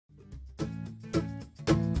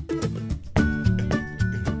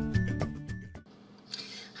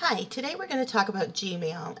Hi, today we're going to talk about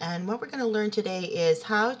Gmail, and what we're going to learn today is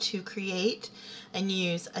how to create and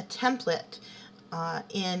use a template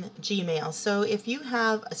in Gmail. So if you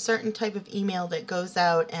have a certain type of email that goes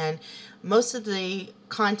out and most of the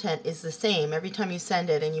content is the same every time you send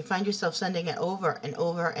it, and you find yourself sending it over and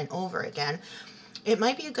over and over again, it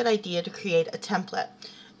might be a good idea to create a template.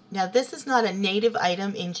 Now, this is not a native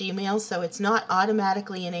item in Gmail, so it's not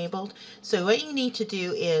automatically enabled. So what you need to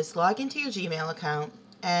do is log into your Gmail account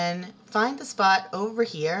and find the spot over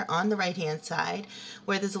here on the right hand side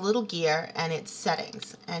where there's a little gear and it's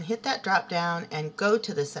settings, and hit that drop down and go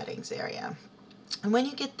to the settings area. And when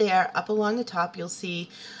you get there, up along the top you'll see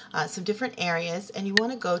some different areas, and you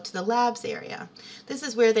want to go to the labs area. This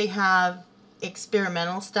is where they have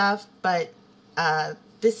experimental stuff, but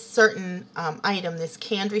this certain item, this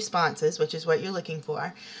canned responses, which is what you're looking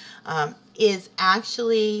for, is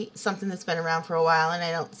actually something that's been around for a while, and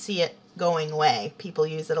I don't see it going away. People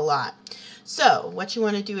use it a lot. So what you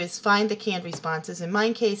want to do is find the canned responses. In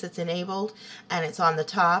my case, it's enabled and it's on the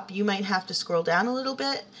top. You might have to scroll down a little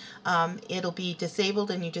bit. It'll be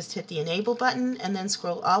disabled, and you just hit the enable button and then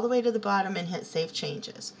scroll all the way to the bottom and hit save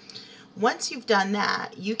changes. Once you've done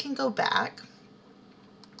that, you can go back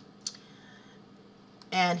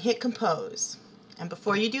and hit compose. And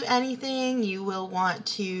before you do anything, you will want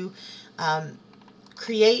to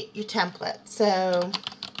create your template. So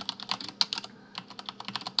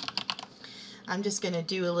I'm just going to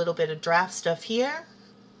do a little bit of draft stuff here.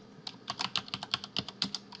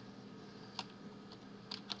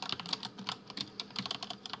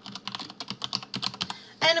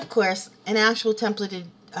 And of course, an actual templated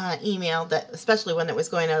email, that especially one that was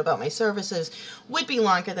going out about my services, would be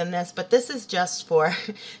longer than this, but this is just for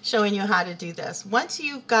showing you how to do this once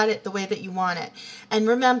you've got it the way that you want it. And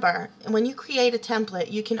remember, when you create a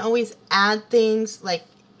template, you can always add things, like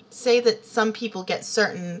say that some people get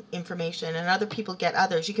certain information and other people get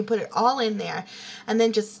others. You can put it all in there and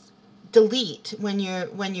then just delete when you're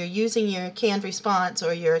using your canned response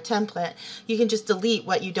or your template. You can just delete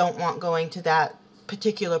what you don't want going to that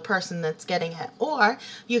particular person that's getting it, or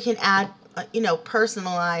you can add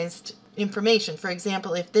personalized information. For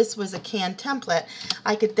example, if this was a canned template,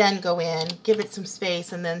 I could then go in, give it some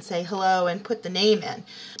space, and then say hello and put the name in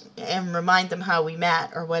and remind them how we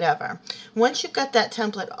met or whatever. Once you've got that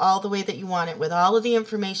template all the way that you want it, with all of the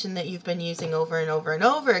information that you've been using over and over and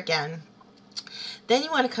over again, then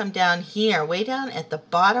you want to come down here, way down at the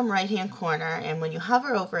bottom right hand corner, and when you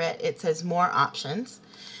hover over it, it says more options.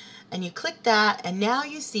 And you click that, and now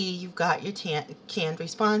you see you've got your canned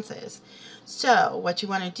responses. So what you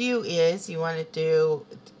want to do is you want to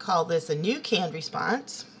call this a new canned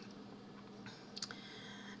response.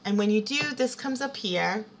 And when you do, this comes up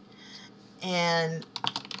here, and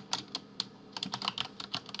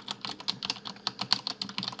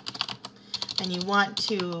you want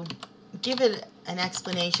to give it an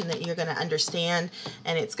explanation that you're going to understand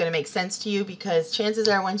and it's going to make sense to you, because chances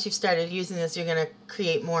are once you've started using this, you're going to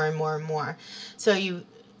create more and more and more. So you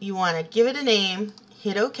want to give it a name,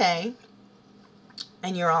 hit OK,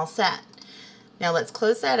 and you're all set. Now let's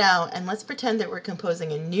close that out, and let's pretend that we're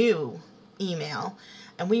composing a new email,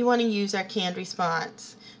 and we want to use our canned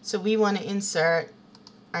response. So we want to insert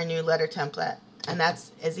our new letter template, and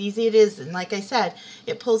that's as easy as it is. And like I said,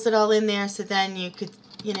 it pulls it all in there, so then you could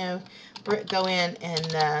go in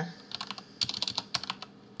and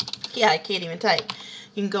yeah, I can't even type.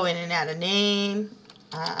 You can go in and add a name.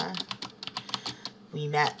 We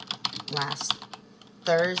met last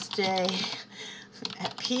Thursday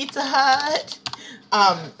at Pizza Hut,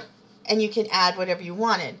 and you can add whatever you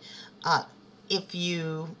wanted. If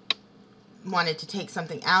you wanted to take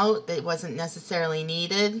something out that wasn't necessarily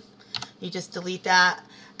needed, you just delete that,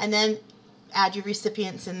 and then add your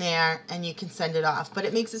recipients in there, and you can send it off. But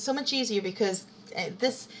it makes it so much easier because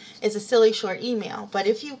this is a silly short email. But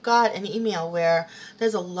if you've got an email where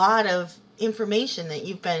there's a lot of information that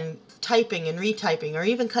you've been typing and retyping, or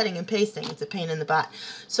even cutting and pasting, it's a pain in the butt.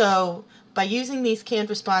 So by using these canned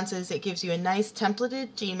responses, it gives you a nice templated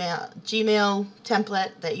Gmail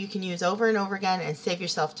template that you can use over and over again and save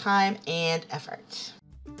yourself time and effort.